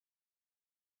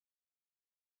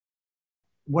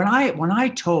when I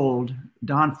told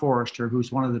Don Forrester,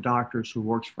 who's one of the doctors who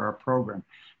works for our program,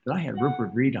 that I had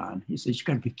Rupert Reed on, he said, "You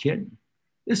got to be kidding.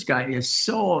 This guy is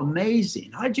so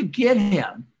amazing. How'd you get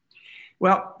him?"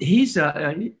 Well, he's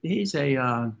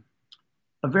a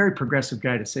very progressive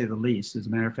guy, to say the least. As a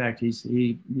matter of fact,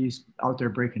 he's out there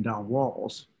breaking down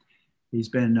walls. He's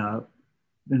been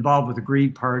involved with the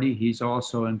Green Party. He's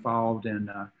also involved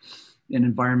in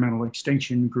environmental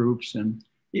extinction groups, and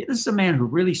this is a man who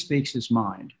really speaks his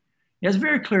mind. He has a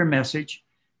very clear message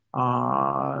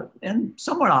and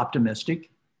somewhat optimistic.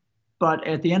 But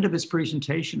at the end of his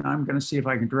presentation, I'm going to see if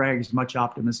I can drag as much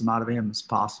optimism out of him as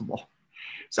possible.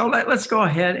 So let's go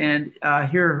ahead and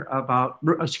hear about,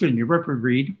 Rupert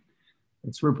Reed.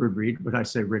 It's Rupert Reed, but I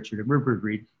say Richard, Rupert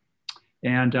Reed.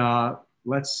 And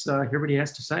let's hear what he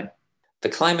has to say. The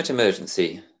climate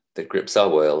emergency that grips our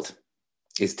world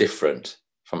is different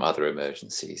from other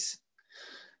emergencies.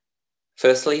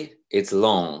 Firstly, it's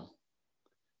long.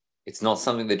 It's not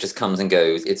something that just comes and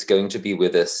goes. It's going to be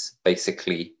with us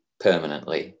basically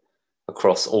permanently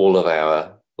across all of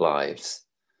our lives.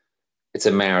 It's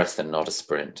a marathon, not a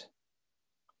sprint.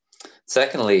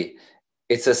 Secondly,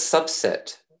 it's a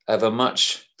subset of a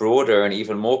much broader and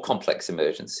even more complex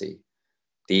emergency,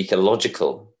 the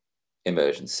ecological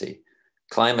emergency.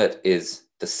 Climate is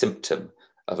the symptom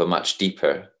of a much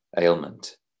deeper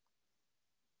ailment.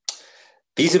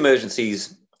 These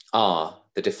emergencies are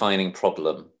the defining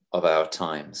problem of our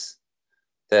times.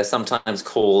 They're sometimes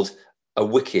called a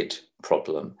wicked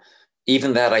problem.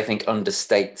 Even that, I think,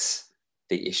 understates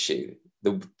the issue.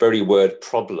 The very word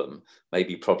problem may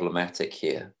be problematic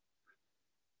here.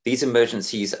 These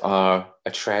emergencies are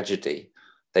a tragedy.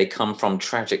 They come from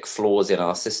tragic flaws in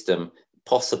our system,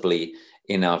 possibly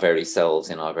in our very selves,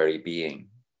 in our very being.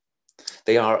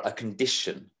 They are a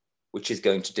condition which is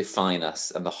going to define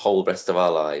us and the whole rest of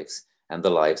our lives and the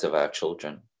lives of our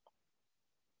children.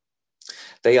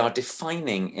 They are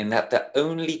defining in that the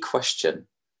only question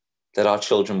that our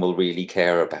children will really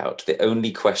care about, the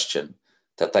only question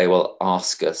that they will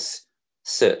ask us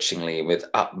searchingly with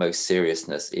utmost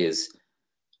seriousness is,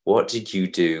 what did you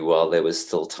do while there was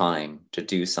still time to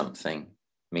do something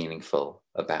meaningful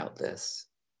about this?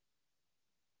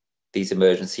 These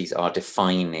emergencies are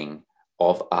defining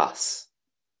of us.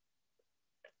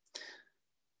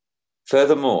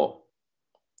 Furthermore,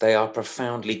 they are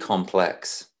profoundly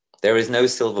complex. There is no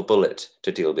silver bullet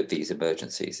to deal with these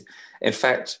emergencies. In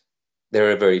fact, there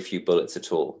are very few bullets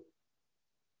at all.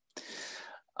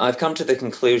 I've come to the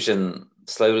conclusion,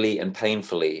 slowly and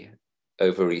painfully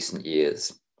over recent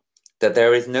years, that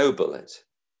there is no bullet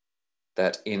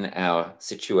that in our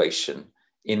situation,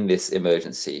 in this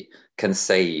emergency, can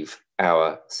save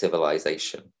our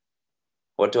civilization.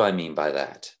 What do I mean by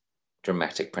that?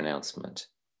 Dramatic pronouncement.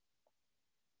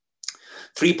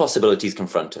 Three possibilities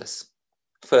confront us.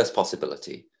 First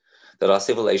possibility, that our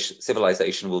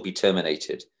civilization will be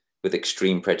terminated with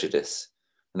extreme prejudice,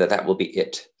 and that will be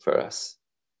it for us.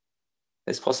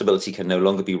 This possibility can no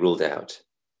longer be ruled out.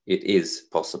 It is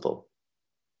possible.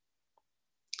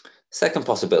 Second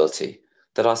possibility,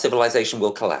 that our civilization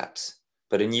will collapse,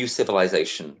 but a new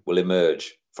civilization will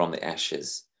emerge from the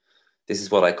ashes. This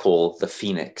is what I call the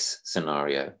Phoenix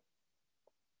scenario.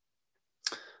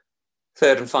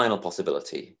 Third and final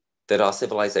possibility, that our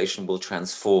civilization will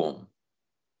transform.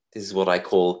 This is what I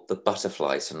call the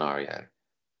butterfly scenario.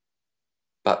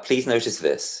 But please notice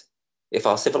this, if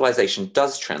our civilization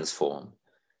does transform,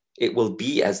 it will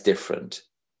be as different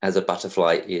as a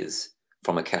butterfly is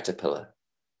from a caterpillar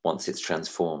once it's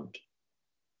transformed.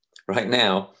 Right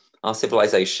now, our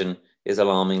civilization is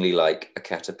alarmingly like a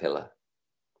caterpillar.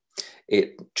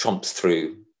 It chomps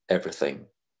through everything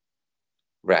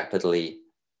rapidly,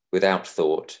 without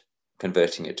thought,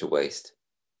 converting it to waste.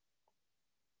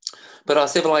 But our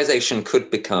civilization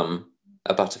could become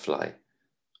a butterfly.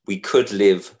 We could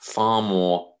live far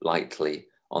more lightly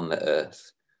on the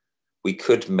earth. We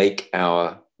could make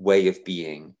our way of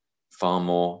being far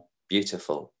more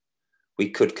beautiful. We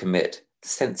could commit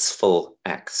senseful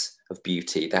acts of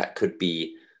beauty. That could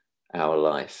be our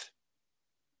life.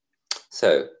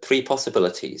 So, three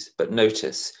possibilities, but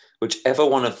notice, whichever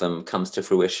one of them comes to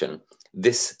fruition,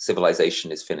 this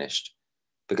civilization is finished.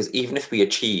 Because even if we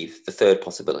achieve the third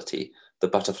possibility, the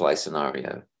butterfly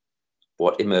scenario,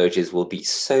 what emerges will be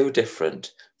so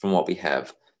different from what we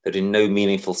have that in no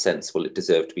meaningful sense will it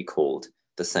deserve to be called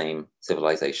the same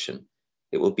civilization.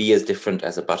 It will be as different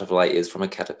as a butterfly is from a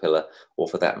caterpillar, or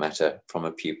for that matter, from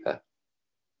a pupa.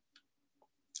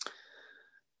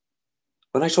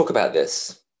 When I talk about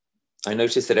this, I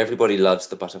notice that everybody loves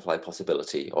the butterfly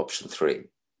possibility, option 3,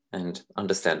 and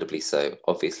understandably so,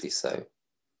 obviously so.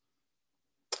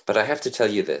 But I have to tell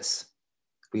you this,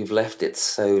 we've left it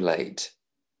so late.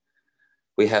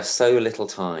 We have so little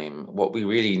time. What we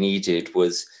really needed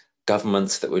was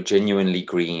governments that were genuinely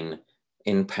green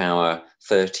in power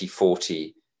 30,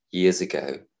 40 years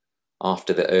ago,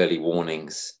 after the early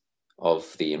warnings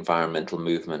of the environmental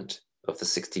movement of the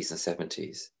 60s and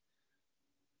 70s.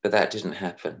 But that didn't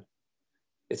happen.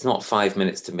 It's not 5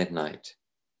 minutes to midnight.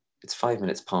 It's 5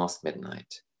 minutes past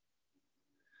midnight.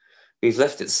 We've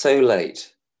left it so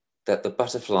late that the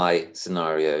butterfly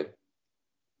scenario,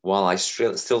 while I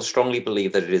still strongly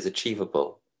believe that it is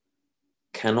achievable,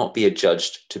 cannot be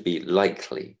adjudged to be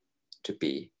likely to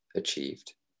be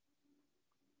achieved.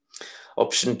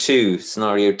 Option 2,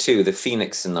 scenario 2, the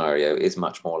Phoenix scenario, is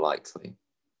much more likely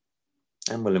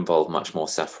and will involve much more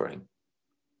suffering.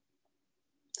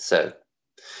 So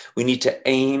we need to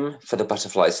aim for the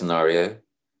butterfly scenario,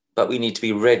 but we need to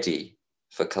be ready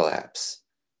for collapse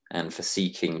and for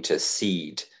seeking to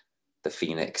seed the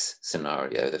Phoenix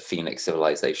scenario, the Phoenix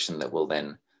civilization that will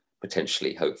then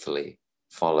potentially, hopefully,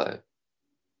 follow.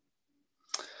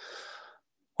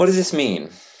 What does this mean?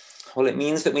 Well, it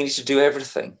means that we need to do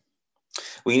everything.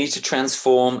 We need to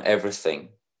transform everything.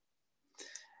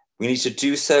 We need to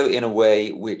do so in a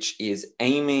way which is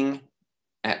aiming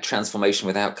at transformation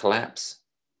without collapse,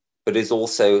 but is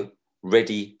also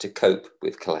ready to cope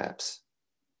with collapse.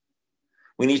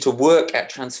 We need to work at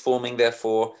transforming,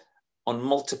 therefore, on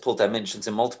multiple dimensions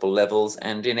and multiple levels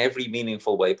and in every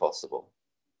meaningful way possible,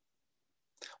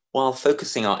 while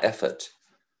focusing our effort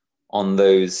on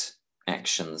those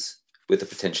actions with the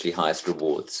potentially highest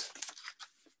rewards.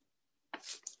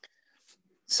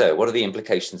 So what are the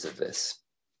implications of this?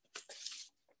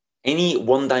 Any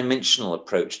one-dimensional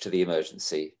approach to the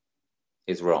emergency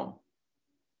is wrong.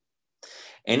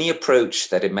 Any approach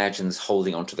that imagines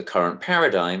holding on to the current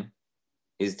paradigm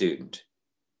is doomed.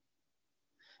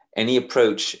 Any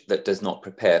approach that does not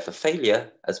prepare for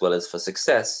failure as well as for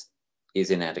success is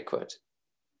inadequate.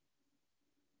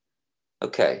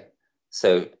 Okay,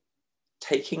 so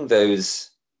taking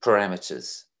those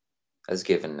parameters as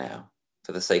given now,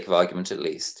 for the sake of argument at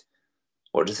least,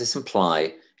 what does this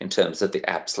imply in terms of the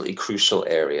absolutely crucial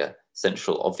area,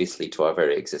 central obviously to our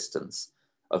very existence,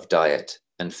 of diet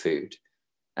and food?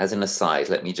 As an aside,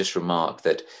 let me just remark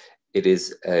that it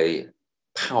is a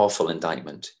powerful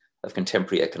indictment of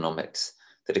contemporary economics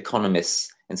that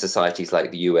economists in societies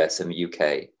like the US and the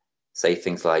UK say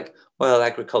things like, well,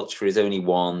 agriculture is only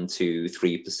 1 to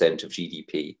 3% of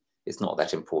GDP. It's not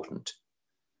that important.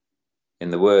 In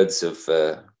the words of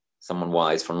someone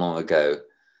wise from long ago,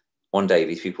 one day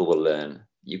these people will learn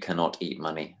you cannot eat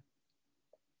money.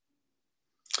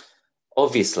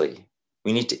 Obviously,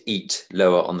 we need to eat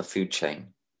lower on the food chain,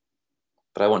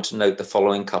 but I want to note the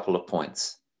following couple of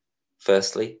points.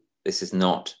 Firstly, this is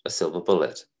not a silver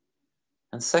bullet.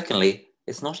 And secondly,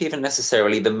 it's not even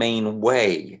necessarily the main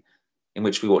way in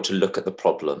which we ought to look at the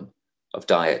problem of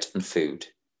diet and food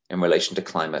in relation to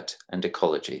climate and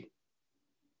ecology.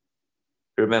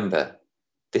 Remember,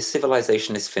 this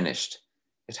civilization is finished.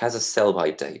 It has a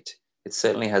sell-by date. It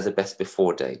certainly has a best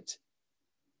before date.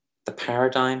 The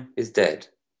paradigm is dead.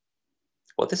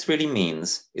 What this really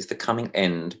means is the coming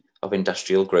end of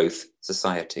industrial growth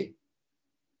society.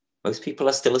 Most people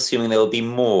are still assuming there will be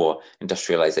more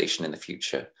industrialization in the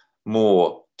future,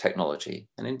 more technology.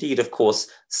 And indeed, of course,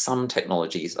 some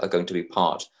technologies are going to be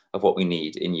part of what we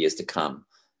need in years to come,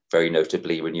 very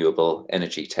notably renewable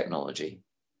energy technology.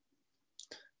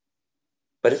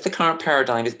 But if the current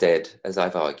paradigm is dead, as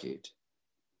I've argued,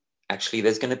 actually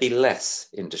there's going to be less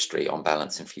industry on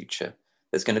balance in future.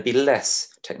 There's going to be less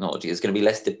technology. There's going to be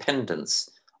less dependence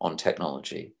on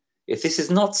technology. If this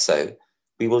is not so,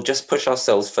 we will just push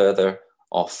ourselves further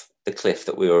off the cliff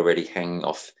that we're already hanging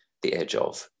off the edge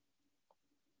of.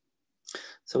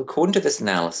 So according to this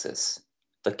analysis,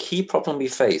 the key problem we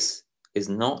face is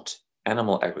not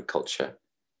animal agriculture.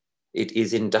 It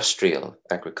is industrial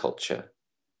agriculture.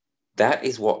 That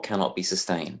is what cannot be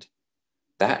sustained.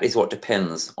 That is what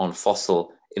depends on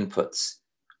fossil inputs,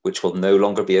 which will no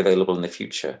longer be available in the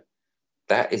future.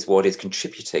 That is what is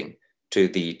contributing to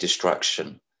the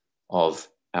destruction of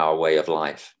our way of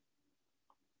life.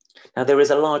 Now, there is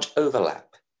a large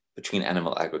overlap between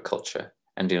animal agriculture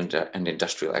and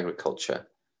industrial agriculture,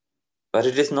 but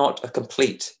it is not a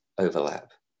complete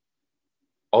overlap.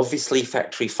 Obviously,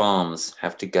 factory farms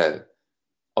have to go.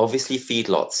 Obviously,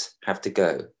 feedlots have to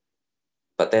go.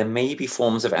 But there may be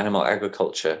forms of animal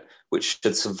agriculture which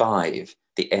should survive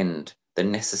the end, the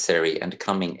necessary and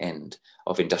coming end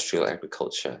of industrial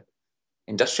agriculture.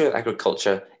 Industrial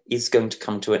agriculture is going to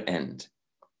come to an end.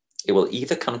 It will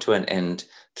either come to an end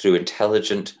through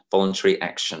intelligent voluntary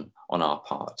action on our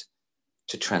part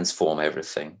to transform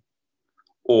everything,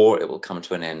 or it will come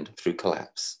to an end through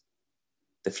collapse.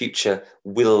 The future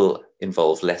will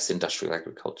involve less industrial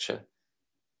agriculture.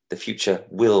 The future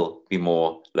will be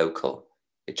more local.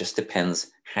 It just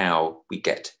depends how we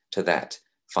get to that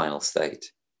final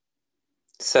state.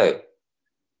 So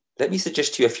let me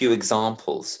suggest to you a few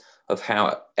examples of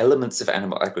how elements of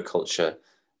animal agriculture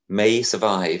may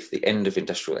survive the end of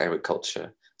industrial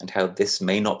agriculture and how this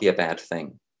may not be a bad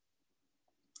thing.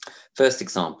 First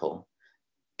example,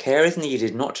 care is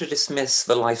needed not to dismiss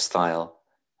the lifestyle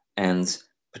and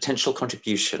potential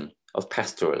contribution of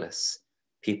pastoralists,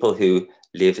 people who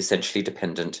live essentially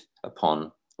dependent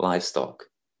upon livestock.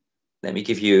 Let me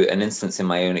give you an instance in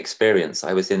my own experience.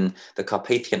 I was in the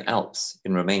Carpathian Alps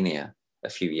in Romania a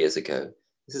few years ago.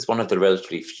 This is one of the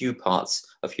relatively few parts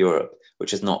of Europe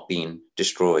which has not been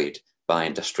destroyed by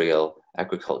industrial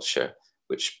agriculture,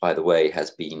 which, by the way,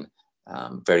 has been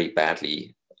very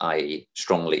badly, i.e.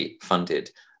 strongly funded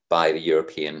by the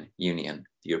European Union.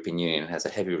 The European Union has a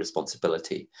heavy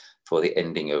responsibility for the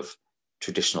ending of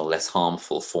traditional, less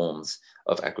harmful forms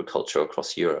of agriculture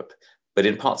across Europe. But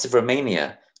in parts of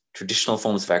Romania, traditional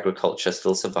forms of agriculture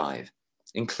still survive,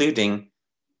 including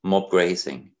mob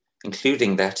grazing,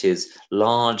 including, that is,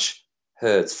 large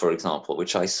herds, for example,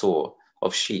 which I saw,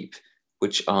 of sheep,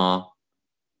 which are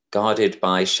guarded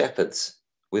by shepherds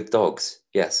with dogs.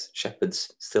 Yes,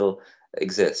 shepherds still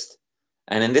exist.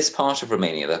 And in this part of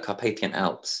Romania, the Carpathian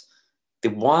Alps, the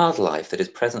wildlife that is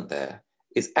present there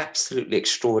is absolutely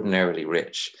extraordinarily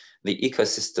rich. The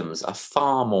ecosystems are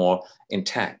far more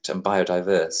intact and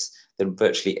biodiverse than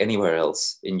virtually anywhere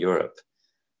else in Europe.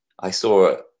 I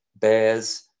saw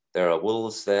bears, there are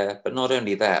wolves there, but not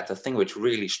only that, the thing which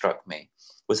really struck me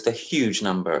was the huge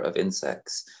number of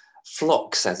insects,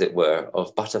 flocks, as it were,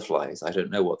 of butterflies. I don't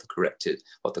know what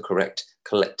the correct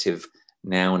collective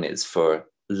noun is for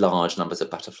large numbers of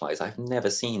butterflies. I've never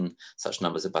seen such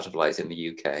numbers of butterflies in the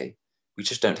UK. We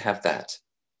just don't have that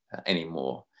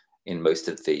anymore in most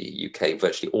of the UK,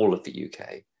 virtually all of the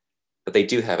UK. But they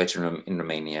do have it in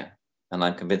Romania. And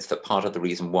I'm convinced that part of the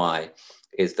reason why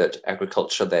is that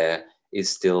agriculture there is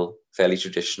still fairly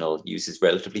traditional, uses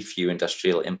relatively few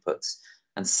industrial inputs.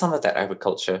 And some of that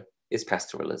agriculture is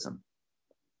pastoralism.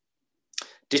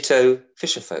 Ditto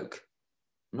fisherfolk,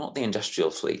 not the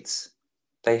industrial fleets.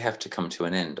 They have to come to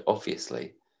an end,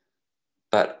 obviously.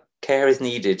 But care is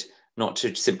needed not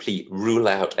to simply rule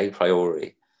out a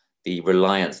priori the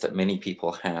reliance that many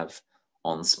people have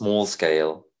on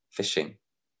small-scale fishing.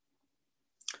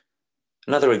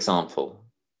 Another example,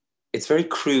 it's very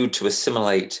crude to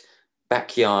assimilate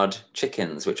backyard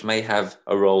chickens, which may have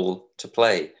a role to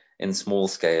play in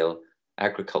small-scale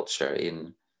agriculture,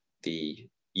 in the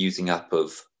using up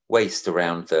of waste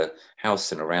around the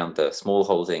house and around the small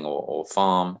holding or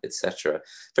farm, etc.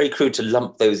 Very crude to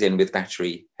lump those in with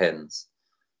battery hens.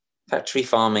 Factory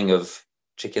farming of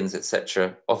chickens,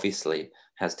 etc., obviously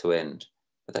has to end,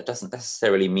 but that doesn't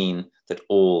necessarily mean that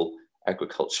all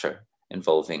agriculture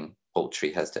involving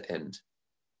poultry has to end.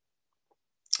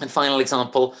 And final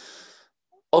example,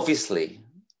 obviously,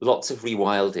 lots of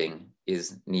rewilding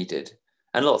is needed,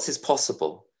 and lots is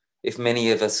possible if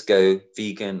many of us go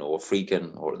vegan or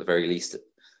freegan, or at the very least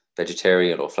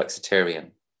vegetarian or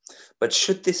flexitarian. But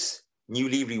should this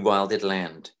newly rewilded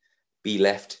land be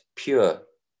left pure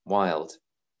wild?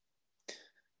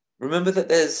 Remember that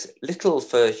there's little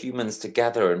for humans to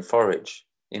gather and forage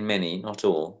in many, not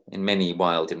all, in many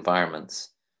wild environments.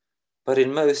 But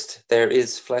in most, there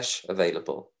is flesh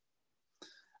available.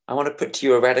 I want to put to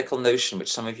you a radical notion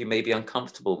which some of you may be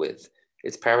uncomfortable with.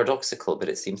 It's paradoxical, but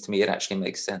it seems to me it actually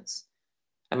makes sense.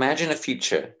 Imagine a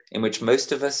future in which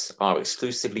most of us are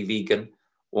exclusively vegan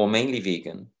or mainly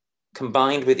vegan,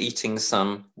 combined with eating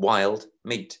some wild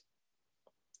meat.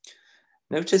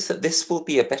 Notice that this will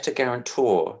be a better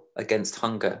guarantor against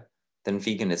hunger than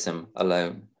veganism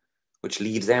alone, which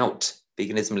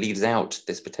veganism leaves out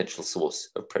this potential source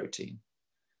of protein.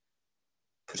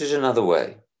 Put it another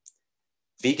way,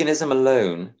 veganism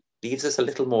alone leaves us a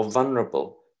little more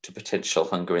vulnerable to potential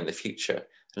hunger in the future,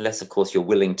 unless, of course, you're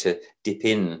willing to dip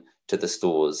in to the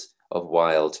stores of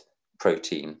wild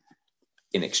protein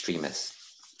in extremis.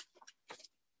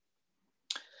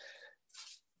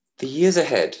 The years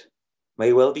ahead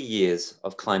may well be years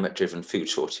of climate-driven food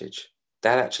shortage.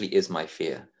 That actually is my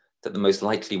fear, that the most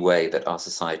likely way that our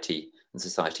society and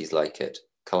societies like it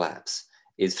collapse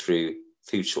is through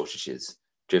food shortages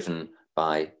driven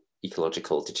by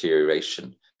ecological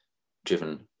deterioration,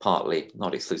 driven partly,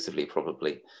 not exclusively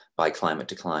probably, by climate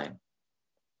decline.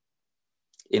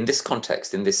 In this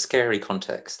context, in this scary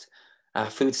context, our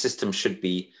food system should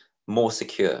be more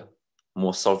secure,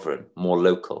 more sovereign, more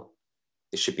local.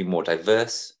 It should be more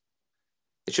diverse.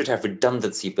 It should have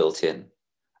redundancy built in,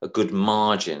 a good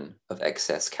margin of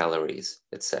excess calories,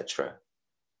 etc.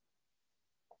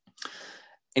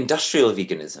 Industrial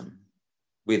veganism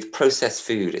with processed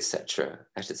food, etc.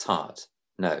 at its heart,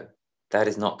 no, that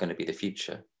is not going to be the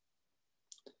future.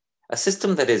 A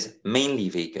system that is mainly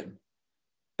vegan,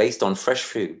 based on fresh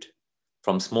food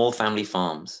from small family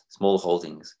farms, small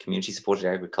holdings, community-supported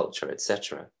agriculture,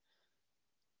 etc.,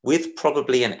 with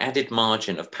probably an added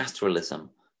margin of pastoralism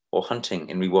or hunting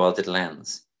in rewilded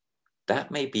lands,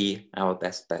 that may be our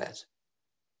best bet.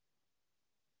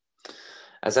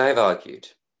 As I have argued,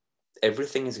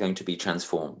 everything is going to be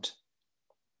transformed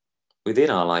within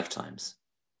our lifetimes.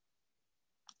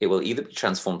 It will either be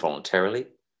transformed voluntarily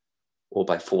or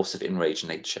by force of enraged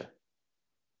nature.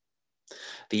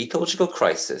 The ecological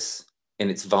crisis, in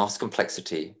its vast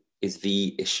complexity, is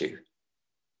the issue.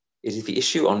 It is the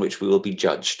issue on which we will be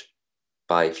judged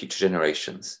by future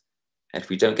generations. And if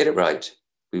we don't get it right,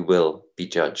 we will be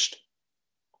judged.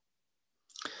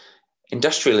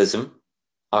 Industrialism,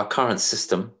 our current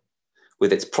system,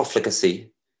 with its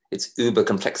profligacy, its uber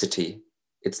complexity,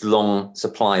 its long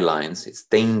supply lines, its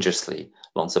dangerously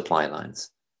long supply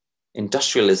lines.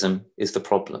 Industrialism is the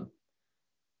problem.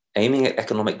 Aiming at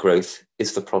economic growth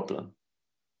is the problem.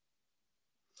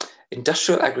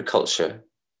 Industrial agriculture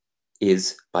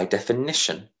is, by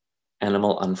definition,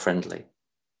 animal unfriendly.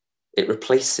 It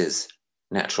replaces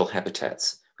natural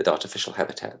habitats with artificial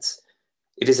habitats.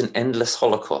 It is an endless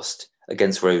holocaust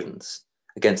against rodents,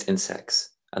 against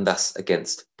insects, and thus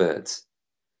against birds.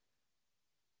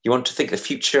 You want to think the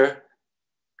future,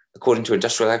 according to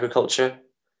industrial agriculture?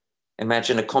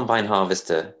 Imagine a combine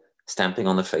harvester stamping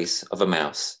on the face of a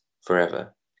mouse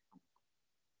forever.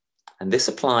 And this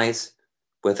applies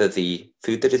whether the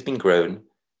food that has been grown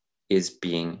is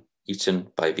being eaten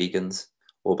by vegans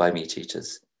or by meat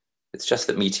eaters. It's just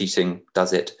that meat eating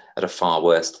does it at a far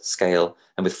worse scale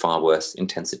and with far worse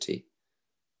intensity.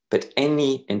 But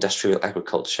any industrial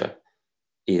agriculture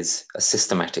is a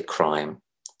systematic crime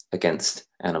against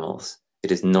animals.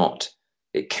 It is not,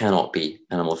 it cannot be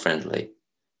animal friendly.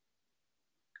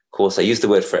 Of course, I use the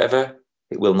word forever.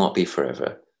 It will not be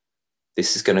forever.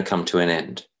 This is going to come to an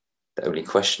end. The only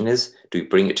question is, do we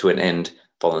bring it to an end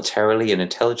voluntarily and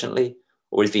intelligently,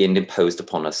 or is the end imposed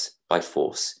upon us by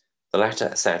force? The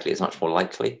latter, sadly, is much more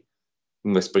likely.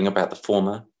 We must bring about the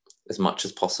former as much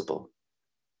as possible.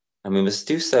 And we must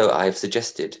do so, I have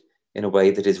suggested, in a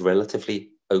way that is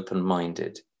relatively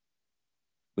open-minded.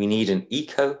 We need an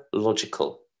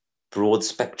ecological,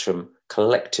 broad-spectrum,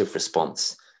 collective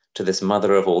response to this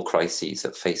mother of all crises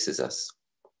that faces us.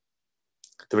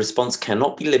 The response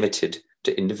cannot be limited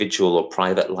to individual or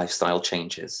private lifestyle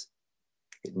changes.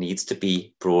 It needs to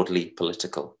be broadly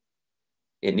political.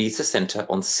 It needs to center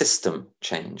on system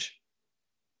change.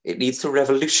 It needs to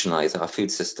revolutionize our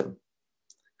food system.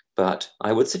 But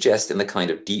I would suggest in the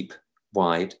kind of deep,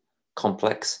 wide,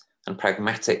 complex, and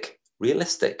pragmatic,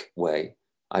 realistic way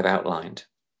I've outlined.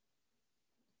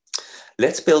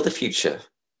 Let's build a future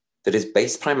that is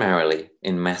based primarily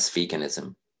in mass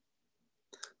veganism.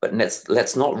 But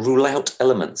let's not rule out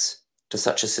elements to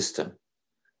such a system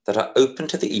that are open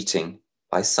to the eating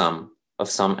by some of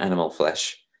some animal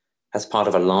flesh as part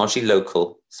of a largely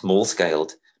local,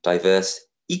 small-scaled, diverse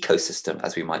ecosystem,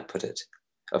 as we might put it,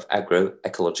 of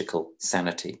agroecological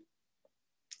sanity.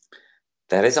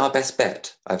 That is our best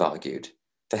bet, I've argued,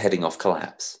 for heading off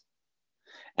collapse,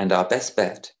 and our best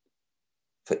bet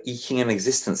for eking an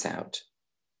existence out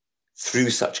through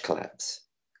such collapse,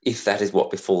 if that is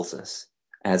what befalls us,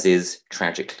 as is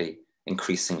tragically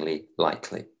increasingly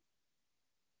likely.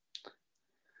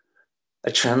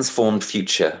 A transformed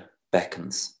future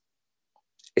beckons.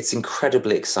 It's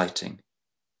incredibly exciting,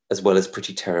 as well as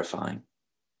pretty terrifying.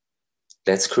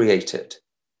 Let's create it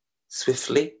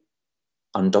swiftly,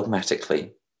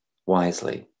 undogmatically,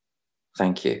 wisely.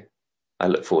 Thank you. I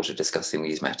look forward to discussing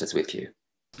these matters with you.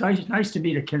 Nice to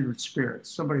meet a kindred spirit,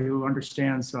 somebody who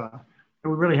understands that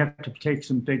we really have to take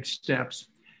some big steps.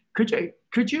 Could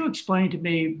you explain to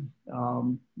me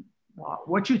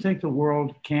what you think the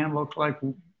world can look like?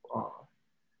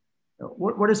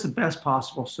 What is the best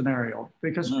possible scenario?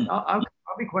 Because I'll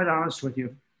be quite honest with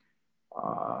you.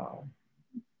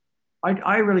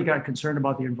 I really got concerned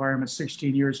about the environment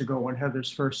 16 years ago when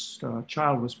Heather's first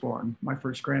child was born, my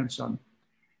first grandson.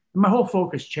 And my whole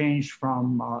focus changed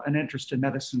from an interest in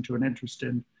medicine to an interest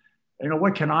in,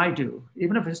 what can I do?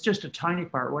 Even if it's just a tiny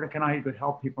part, what can I do to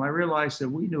help people? I realized that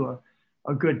we knew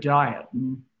a good diet,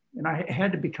 and I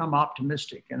had to become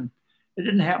optimistic. And it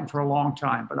didn't happen for a long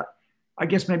time, but I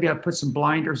guess maybe I put some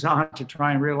blinders on to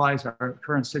try and realize our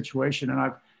current situation.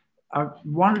 And I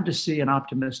wanted to see an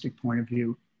optimistic point of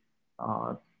view.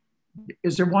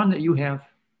 Is there one that you have?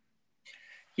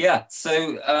 Yeah,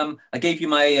 so I gave you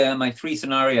my my three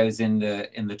scenarios in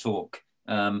the talk.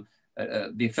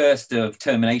 The first of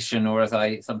termination, or as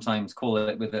I sometimes call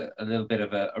it with a little bit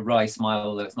of a wry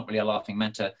smile, that it's not really a laughing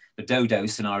matter, the dodo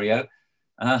scenario.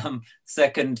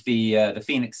 Second, the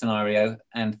phoenix scenario,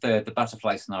 and third, the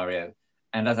butterfly scenario.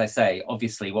 And as I say,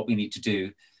 obviously, what we need to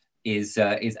do is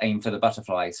aim for the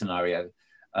butterfly scenario.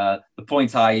 The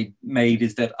point I made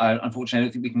is that unfortunately, I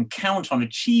don't think we can count on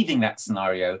achieving that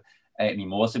scenario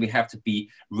anymore. So we have to be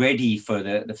ready for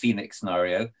the phoenix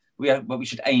scenario. But we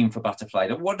should aim for butterfly.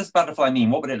 What does butterfly mean?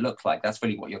 What would it look like? That's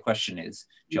really what your question is,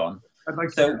 John.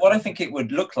 So what I think it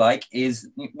would look like is,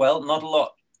 well, not a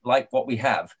lot like what we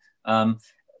have.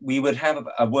 We would have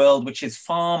a world which is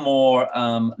far more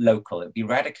local. It'd be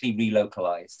radically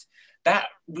relocalized. That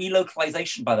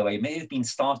relocalization, by the way, may have been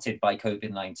started by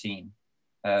COVID-19.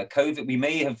 We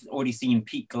may have already seen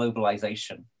peak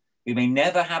globalization. We may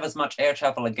never have as much air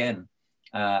travel again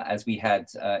as we had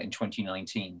in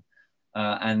 2019.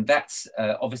 And that's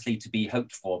obviously to be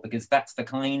hoped for, because that's the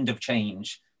kind of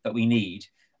change that we need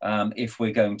if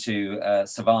we're going to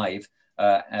survive,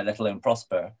 let alone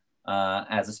prosper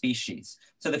as a species.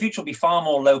 So the future will be far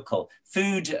more local.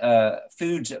 Food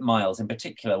miles in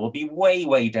particular will be way,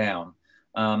 way down.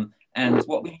 And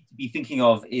what we need to be thinking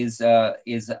of is a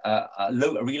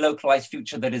relocalized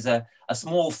future that is a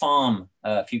small farm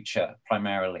future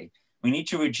primarily. We need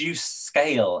to reduce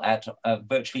scale at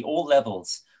virtually all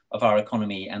levels of our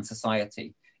economy and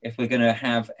society if we're going to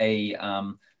have a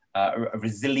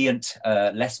resilient,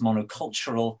 less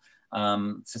monocultural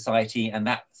society. And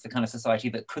that's the kind of society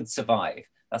that could survive.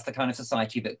 That's the kind of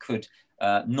society that could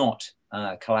not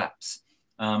collapse.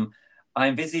 I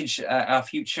envisage our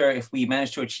future, if we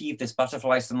manage to achieve this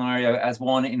butterfly scenario, as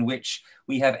one in which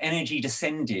we have energy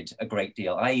descended a great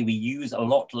deal, i.e. we use a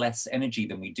lot less energy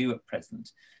than we do at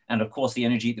present. And of course, the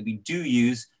energy that we do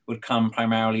use would come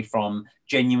primarily from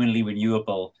genuinely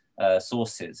renewable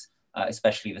sources,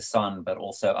 especially the sun, but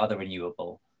also other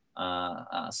renewable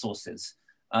sources.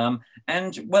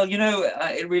 And well, you know,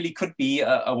 it really could be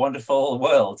a wonderful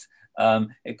world.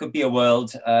 It could be a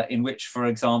world in which, for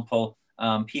example,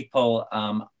 people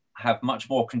have much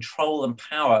more control and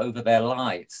power over their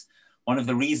lives. One of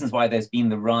the reasons why there's been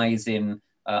the rise in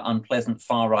unpleasant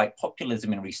far-right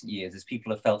populism in recent years is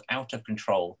people have felt out of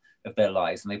control of their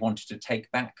lives and they wanted to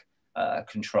take back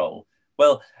control.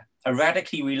 Well, a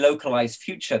radically relocalized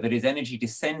future that is energy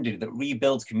descended, that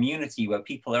rebuilds community, where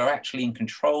people are actually in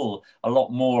control a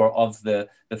lot more of the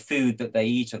food that they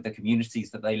eat, of the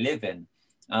communities that they live in.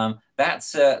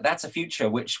 That's a future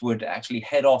which would actually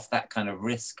head off that kind of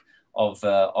risk of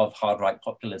hard right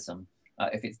populism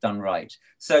if it's done right.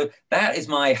 So that is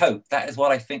my hope. That is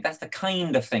what I think. That's the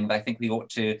kind of thing that I think we ought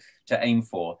to aim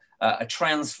for. A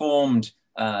transformed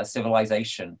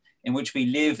civilization in which we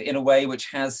live in a way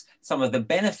which has some of the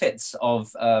benefits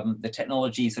of the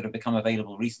technologies that have become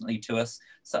available recently to us,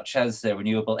 such as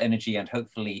renewable energy, and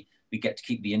hopefully we get to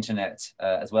keep the internet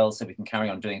as well, so we can carry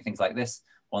on doing things like this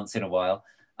once in a while.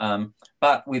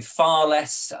 But with far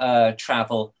less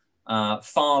travel,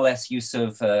 far less use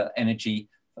of energy,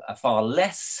 far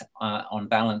less on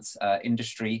balance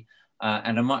industry,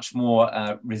 and a much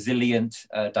more resilient,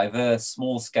 diverse,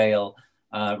 small scale,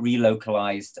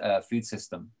 relocalized food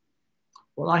system.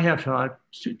 Well, I have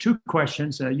two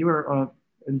questions. You are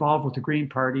involved with the Green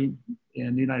Party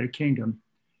in the United Kingdom.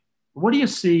 What do you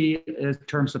see in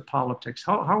terms of politics?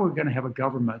 How are we going to have a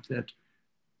government that,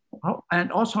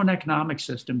 and also an economic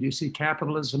system? Do you see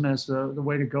capitalism as the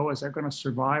way to go? Is that going to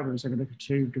survive, or is it going to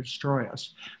continue to destroy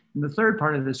us? And the third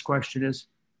part of this question is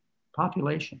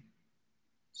population.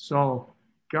 So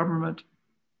government,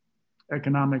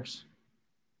 economics,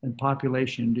 and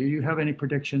population. Do you have any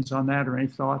predictions on that or any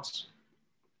thoughts?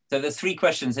 So there's three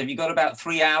questions. Have you got about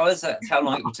 3 hours? That's how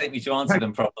long it would take me to answer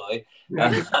them properly.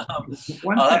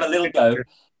 I'll have a little go.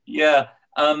 Yeah.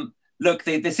 Look,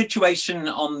 the situation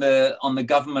on the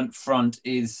government front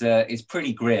is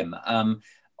pretty grim.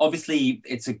 Obviously,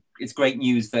 it's great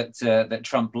news that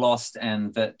Trump lost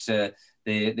and that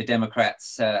the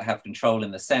Democrats have control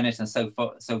in the Senate and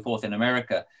so forth in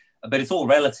America. But it's all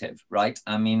relative, right?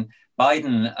 I mean,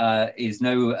 Biden is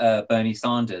no Bernie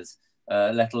Sanders.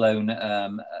 Let alone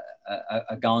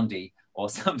a Gandhi or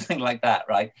something like that,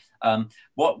 right?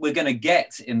 What we're going to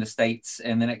get in the States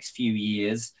in the next few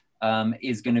years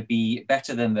is going to be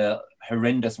better than the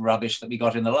horrendous rubbish that we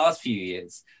got in the last few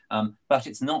years, but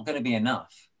it's not going to be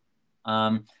enough.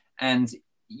 And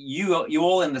you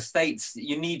all in the States,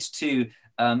 you need to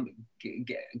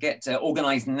get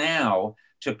organized now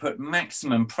to put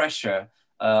maximum pressure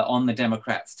on the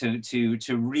Democrats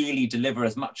to really deliver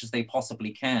as much as they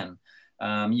possibly can.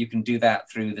 You can do that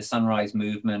through the Sunrise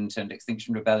Movement and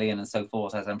Extinction Rebellion and so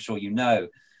forth, as I'm sure you know,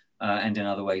 and in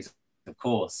other ways, of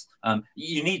course.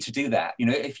 You need to do that. You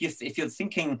know, if you're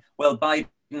thinking, well, Biden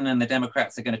and the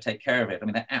Democrats are going to take care of it, I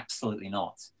mean, they're absolutely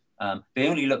not. They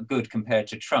only look good compared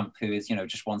to Trump, who is, you know,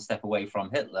 just one step away from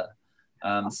Hitler.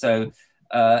 So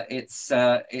it's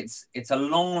a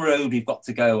long road we've got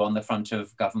to go on the front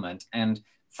of government. And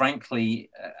frankly,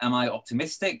 am I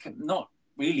optimistic? Not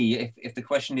really. If the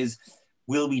question is,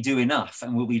 will we do enough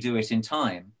and will we do it in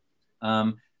time?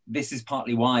 This is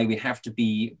partly why we have to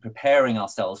be preparing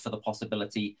ourselves for the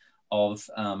possibility of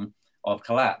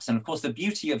collapse. And of course, the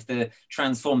beauty of the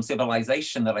transformed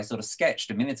civilization that I sort of sketched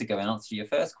a minute ago in answer to your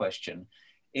first question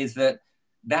is that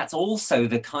that's also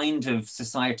the kind of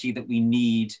society that we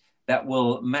need that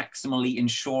will maximally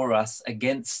insure us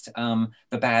against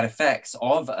the bad effects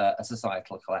of a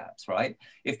societal collapse, right?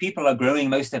 If people are growing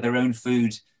most of their own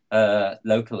food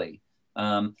locally,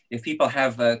 if people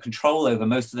have control over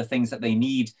most of the things that they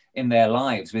need in their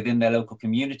lives within their local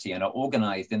community and are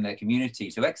organized in their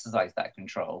community to exercise that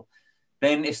control,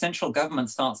 then if central government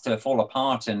starts to fall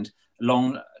apart and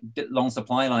long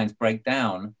supply lines break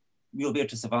down, we'll be able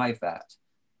to survive that.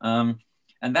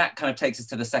 And that kind of takes us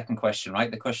to the second question,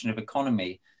 right? The question of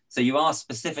economy. So you asked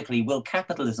specifically, will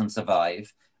capitalism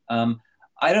survive?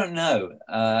 I don't know.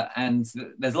 And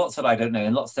there's lots that I don't know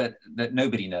and lots that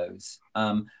nobody knows.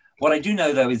 What I do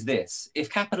know, though, is this.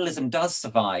 If capitalism does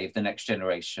survive the next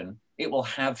generation, it will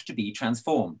have to be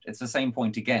transformed. It's the same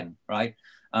point again, right?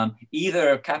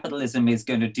 Either capitalism is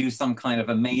going to do some kind of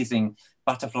amazing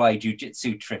butterfly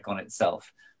jujitsu trick on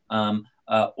itself,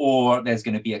 or there's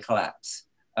going to be a collapse.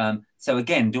 So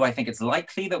again, do I think it's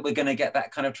likely that we're going to get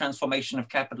that kind of transformation of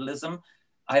capitalism?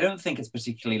 I don't think it's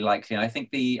particularly likely. I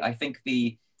think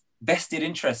the vested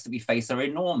interests that we face are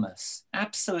enormous,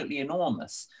 absolutely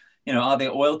enormous. You know, are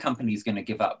the oil companies going to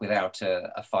give up without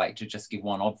a fight? To just give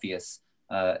one obvious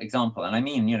example, and I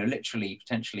mean, you know, literally,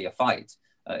 potentially a fight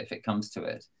if it comes to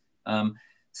it.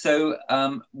 So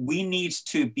we need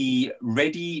to be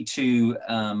ready to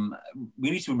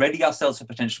ready ourselves for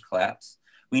potential collapse.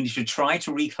 We need to try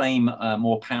to reclaim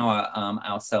more power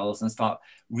ourselves and start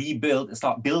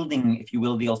building, if you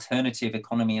will, the alternative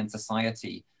economy and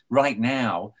society right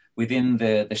now within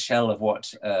the shell of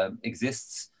what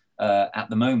exists at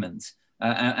the moment.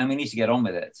 And we need to get on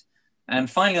with it. And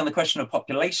finally, on the question of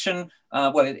population,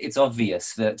 well, it's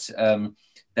obvious that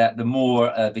that the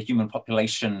more the human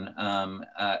population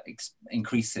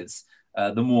increases,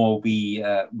 the more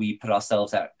we put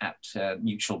ourselves at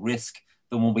mutual risk,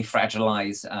 the more we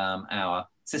fragilize our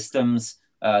systems.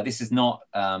 This is not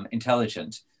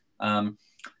intelligent.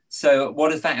 So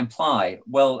what does that imply?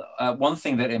 Well, one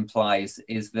thing that implies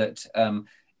is that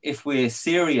if we're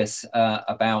serious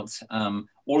about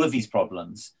all of these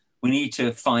problems, we need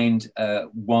to find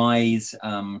wise,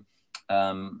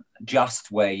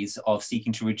 just ways of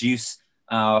seeking to reduce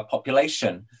our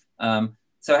population.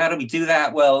 So how do we do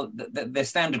that? Well, the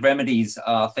standard remedies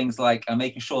are things like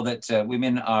making sure that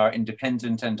women are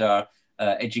independent and are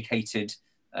educated,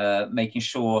 making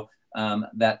sure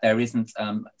that there isn't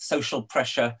social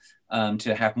pressure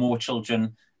to have more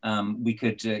children. We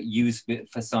could use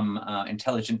for some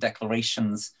intelligent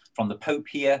declarations from the Pope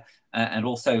here, and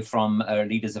also from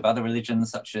leaders of other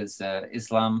religions such as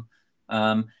Islam,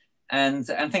 and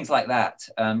things like that.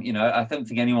 You know, I don't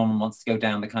think anyone wants to go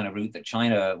down the kind of route that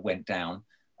China went down.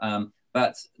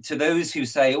 But to those who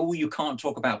say, oh, you can't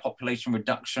talk about population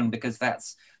reduction because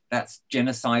that's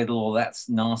genocidal, or that's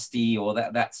nasty, or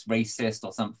that's racist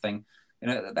or something, you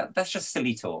know, that's just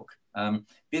silly talk.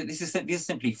 This is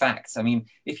simply facts. I mean,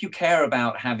 if you care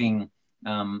about having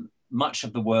much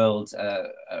of the world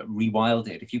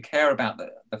rewilded, if you care about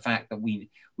the fact that we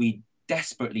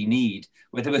desperately need,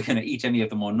 whether we're going to eat any of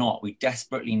them or not, we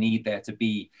desperately need there to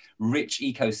be rich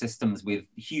ecosystems with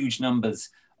huge numbers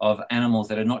of animals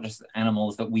that are not just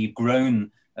animals that we've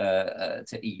grown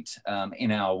to eat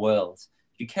in our world.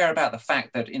 If you care about the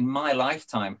fact that in my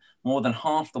lifetime, more than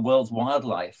half the world's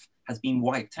wildlife has been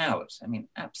wiped out, I mean,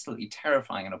 absolutely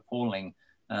terrifying and appalling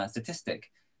statistic,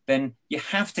 then you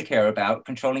have to care about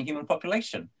controlling human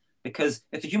population. Because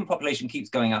if the human population keeps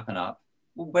going up and up,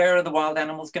 well, where are the wild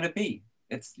animals going to be?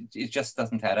 It just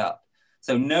doesn't add up.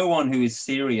 So no one who is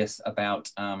serious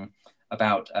about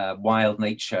wild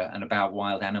nature and about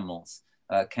wild animals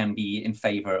can be in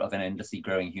favor of an endlessly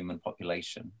growing human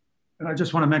population. And I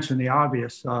just want to mention the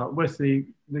obvious. With the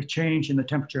change in the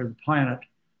temperature of the planet,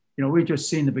 you know, we've just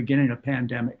seen the beginning of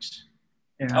pandemics.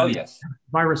 And oh, yes.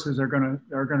 Viruses are going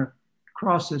to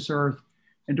cross this earth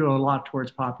and do a lot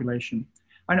towards population.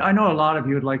 I know a lot of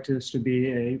you would like this to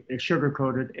be a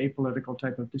sugar-coated, apolitical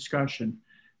type of discussion,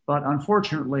 but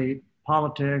unfortunately,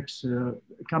 politics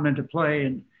come into play,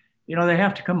 and they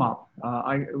have to come up.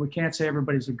 We can't say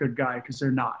everybody's a good guy, because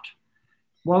they're not.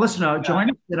 Well, listen, join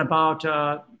us in about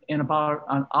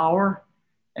an hour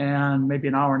and maybe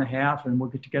an hour and a half, and we'll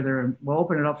get together and we'll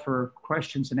open it up for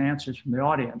questions and answers from the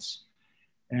audience.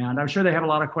 And I'm sure they have a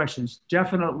lot of questions.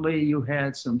 Definitely you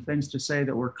had some things to say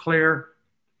that were clear.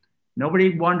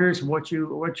 Nobody wonders what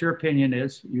your opinion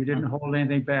is. You didn't hold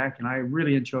anything back, and I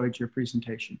really enjoyed your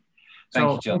presentation.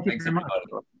 Thank you, John. Thanks, everybody.